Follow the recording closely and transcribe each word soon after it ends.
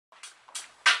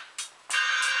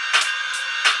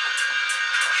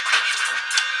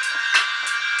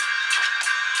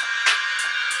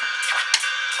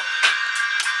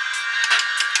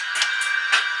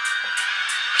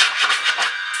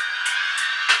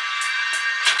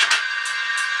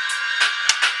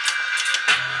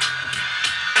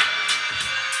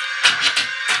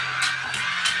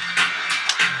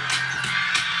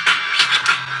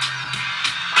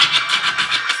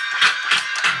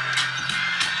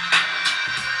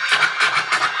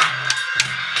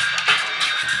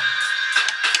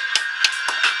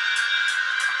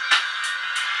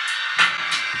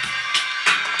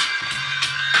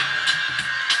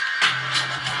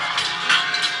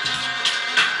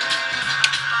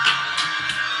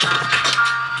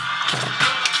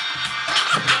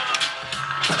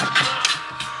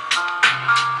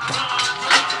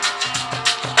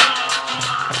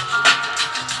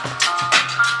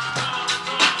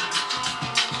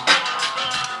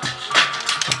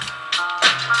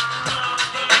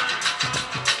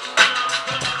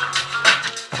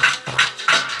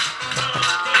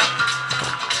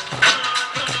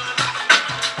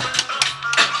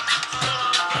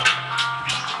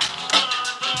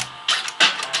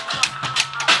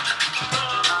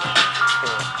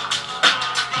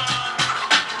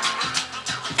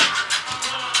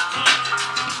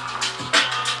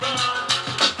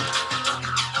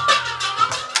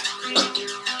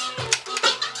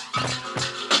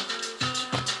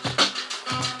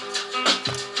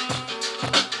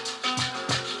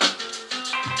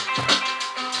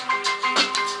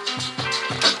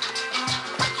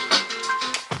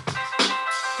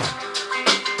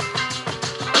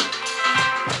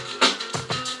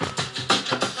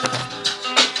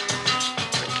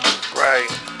Right.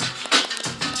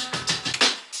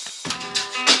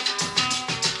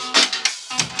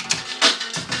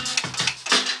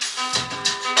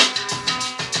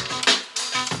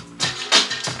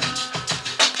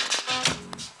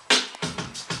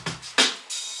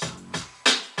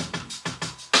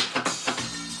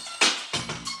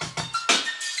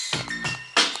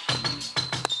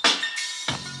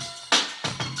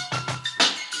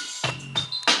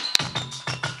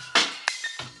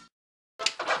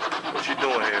 What you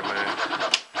doing here, man?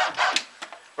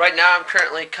 Right now I'm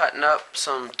currently cutting up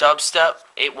some dubstep,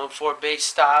 814 bass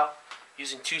style,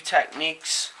 using two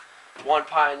techniques. One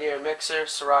Pioneer mixer,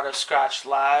 Serato Scratch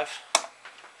Live.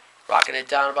 Rocking it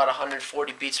down about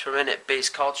 140 beats per minute, bass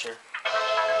culture.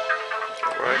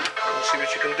 Alright, let me see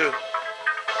what you can do.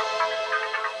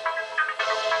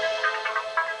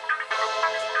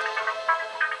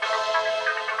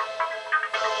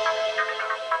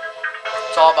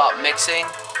 It's all about mixing.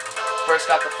 First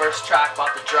got the first track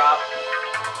about to drop.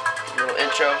 A little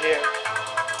intro here.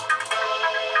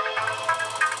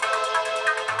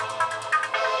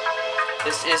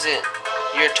 This isn't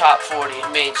your top 40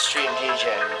 mainstream DJ.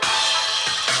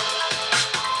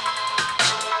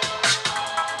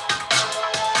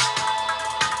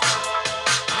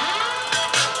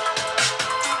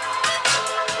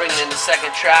 Bringing in the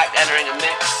second track, entering a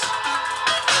mix.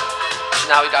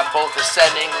 Now we got both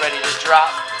ascending, ready to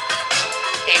drop.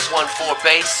 814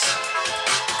 bass.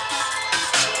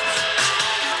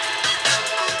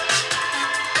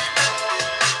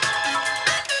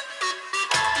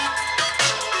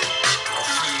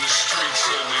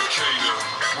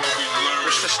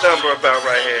 What's this number about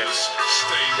right here?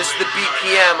 This is the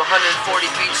BPM, 140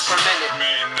 beats per minute.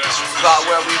 This is about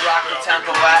where we rock the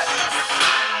tempo at.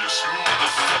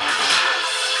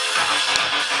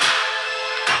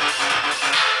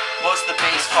 Most of the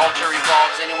bass culture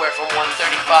revolves anywhere from 135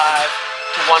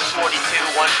 to 142,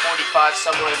 145,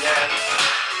 somewhere there.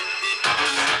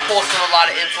 Pulls from a lot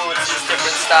of influences,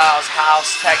 different styles,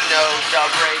 house, techno, dub,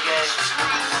 reggae.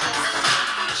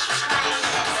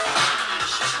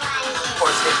 Of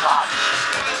course, hip-hop.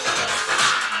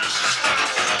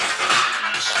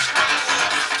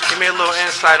 Give me a little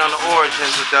insight on the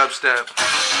origins of dubstep.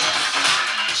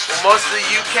 Well, most of the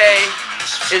UK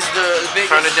is the biggest.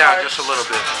 Turn it down just a little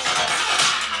bit.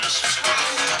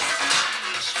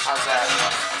 How's that?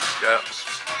 Yep.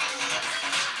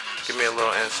 Give me a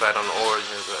little insight on the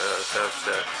origins of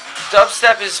dubstep.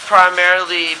 Dubstep is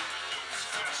primarily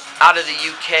out of the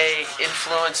UK,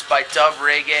 influenced by dub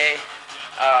reggae,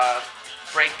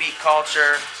 breakbeat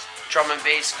culture, drum and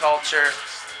bass culture,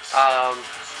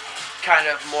 kind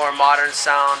of more modern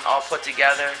sound all put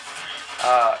together.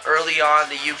 Early on,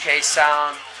 the UK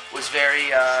sound was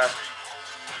very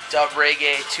dub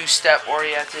reggae, two-step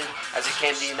oriented as it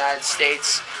came to the United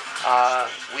States.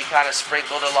 We kind of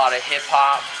sprinkled a lot of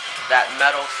hip-hop, that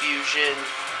metal fusion,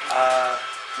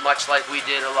 much like we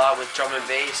did a lot with drum and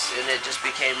bass, and it just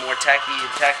became more techy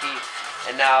and techy.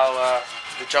 And now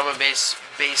the drum and bass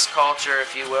culture,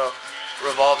 if you will,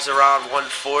 revolves around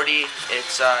 140.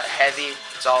 It's heavy.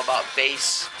 It's all about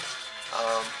bass.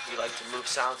 We like to move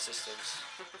sound systems.